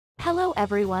Hello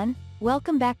everyone,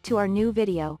 welcome back to our new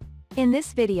video. In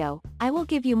this video, I will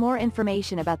give you more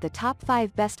information about the top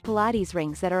 5 best Pilates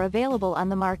rings that are available on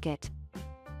the market.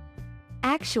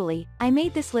 Actually, I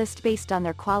made this list based on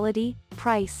their quality,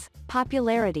 price,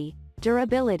 popularity,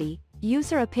 durability,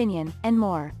 user opinion, and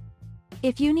more.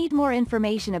 If you need more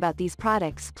information about these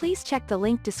products, please check the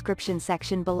link description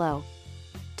section below.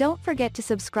 Don't forget to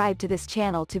subscribe to this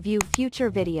channel to view future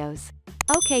videos.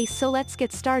 Okay, so let's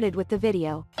get started with the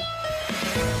video.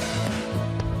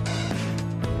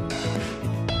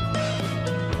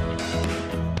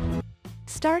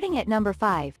 Starting at number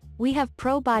 5, we have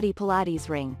Pro Body Pilates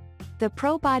Ring. The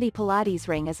Pro Body Pilates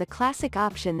Ring is a classic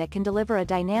option that can deliver a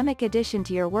dynamic addition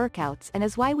to your workouts and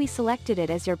is why we selected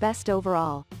it as your best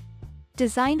overall.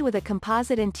 Designed with a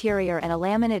composite interior and a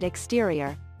laminate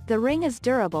exterior, the ring is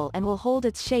durable and will hold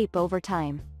its shape over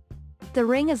time. The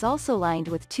ring is also lined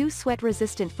with 2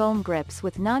 sweat-resistant foam grips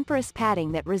with non-porous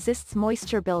padding that resists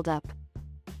moisture buildup.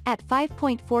 At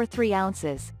 5.43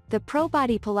 ounces, the Pro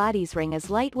Body Pilates Ring is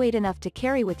lightweight enough to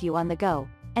carry with you on the go,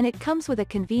 and it comes with a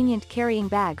convenient carrying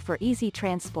bag for easy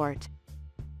transport.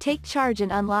 Take charge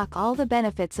and unlock all the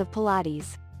benefits of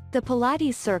Pilates. The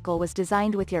Pilates circle was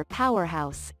designed with your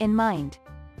powerhouse in mind.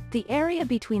 The area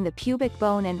between the pubic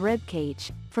bone and rib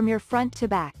cage, from your front to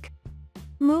back.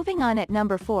 Moving on at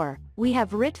number 4, we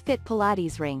have RIT Fit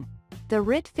Pilates Ring. The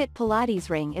RIT Fit Pilates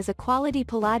Ring is a quality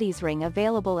Pilates ring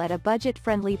available at a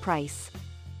budget-friendly price.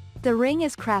 The ring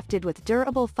is crafted with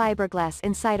durable fiberglass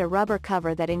inside a rubber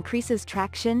cover that increases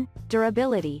traction,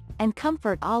 durability, and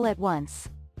comfort all at once.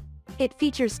 It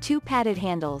features 2 padded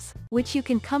handles, which you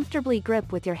can comfortably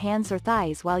grip with your hands or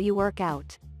thighs while you work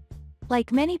out.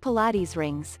 Like many Pilates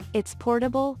rings, it's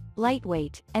portable,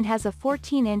 lightweight, and has a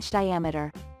 14-inch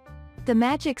diameter. The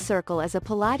Magic Circle is a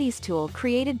Pilates tool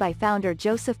created by founder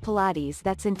Joseph Pilates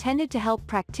that's intended to help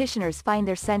practitioners find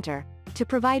their center, to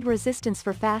provide resistance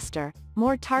for faster,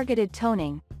 more targeted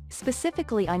toning,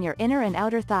 specifically on your inner and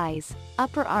outer thighs,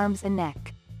 upper arms and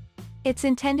neck. It's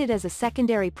intended as a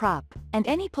secondary prop, and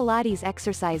any Pilates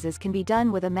exercises can be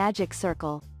done with a Magic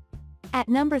Circle. At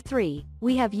number 3,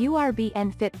 we have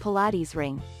URBN Fit Pilates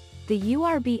Ring. The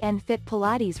URBN Fit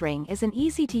Pilates Ring is an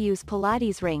easy-to-use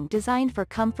Pilates ring designed for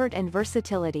comfort and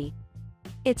versatility.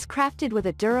 It's crafted with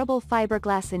a durable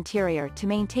fiberglass interior to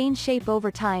maintain shape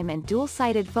over time and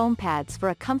dual-sided foam pads for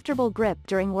a comfortable grip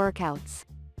during workouts.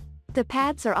 The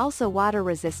pads are also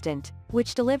water-resistant,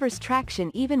 which delivers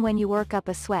traction even when you work up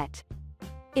a sweat.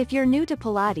 If you're new to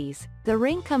Pilates, the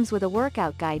ring comes with a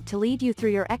workout guide to lead you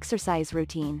through your exercise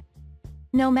routine.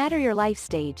 No matter your life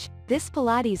stage, this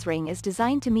Pilates ring is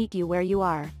designed to meet you where you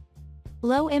are.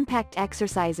 Low-impact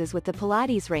exercises with the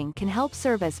Pilates ring can help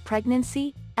serve as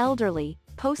pregnancy, elderly,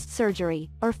 post-surgery,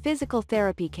 or physical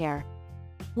therapy care.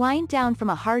 Wind down from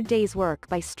a hard day's work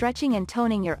by stretching and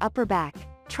toning your upper back,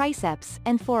 triceps,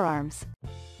 and forearms.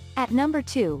 At number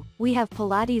 2, we have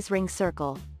Pilates Ring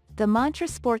Circle. The Mantra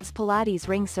Sports Pilates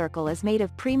Ring Circle is made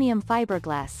of premium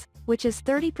fiberglass, which is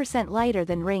 30% lighter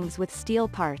than rings with steel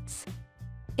parts.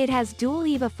 It has dual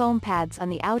EVA foam pads on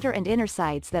the outer and inner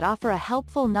sides that offer a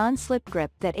helpful non-slip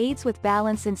grip that aids with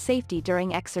balance and safety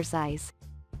during exercise.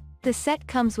 The set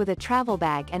comes with a travel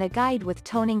bag and a guide with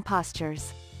toning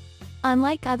postures.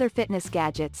 Unlike other fitness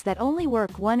gadgets that only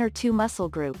work 1 or 2 muscle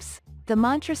groups, the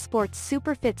Mantra Sports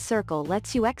SuperFit Circle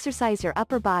lets you exercise your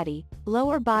upper body,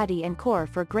 lower body and core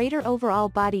for greater overall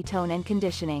body tone and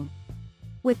conditioning.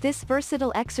 With this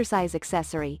versatile exercise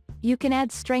accessory, you can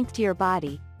add strength to your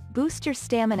body, boost your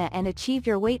stamina and achieve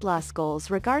your weight loss goals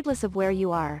regardless of where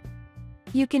you are.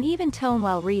 You can even tone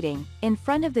while reading, in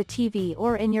front of the TV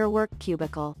or in your work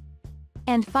cubicle.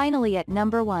 And finally at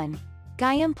number 1,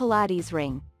 Gaiam Pilates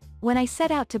Ring. When I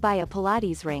set out to buy a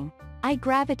Pilates ring, I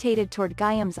gravitated toward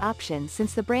Gaiam's option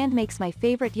since the brand makes my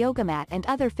favorite yoga mat and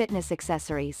other fitness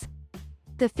accessories.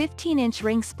 The 15-inch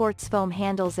ring sports foam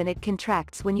handles and it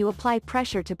contracts when you apply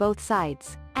pressure to both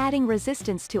sides, adding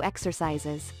resistance to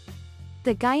exercises.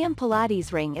 The Gaiam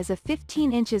Pilates Ring is a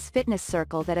 15 inches fitness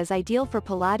circle that is ideal for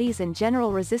Pilates and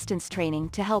general resistance training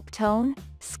to help tone,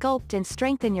 sculpt and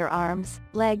strengthen your arms,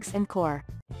 legs and core.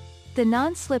 The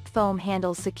non-slip foam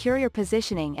handles secure your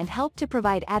positioning and help to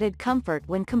provide added comfort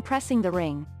when compressing the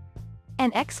ring.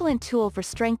 An excellent tool for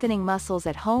strengthening muscles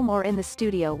at home or in the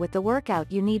studio with the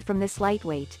workout you need from this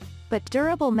lightweight, but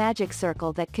durable Magic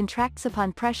Circle that contracts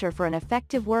upon pressure for an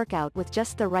effective workout with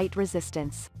just the right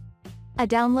resistance. A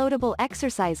downloadable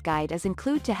exercise guide is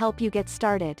included to help you get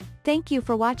started. Thank you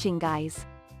for watching guys.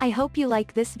 I hope you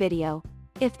like this video.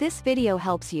 If this video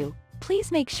helps you,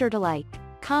 please make sure to like,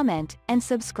 comment, and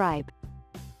subscribe.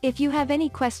 If you have any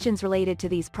questions related to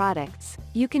these products,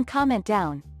 you can comment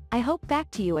down, I hope back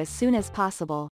to you as soon as possible.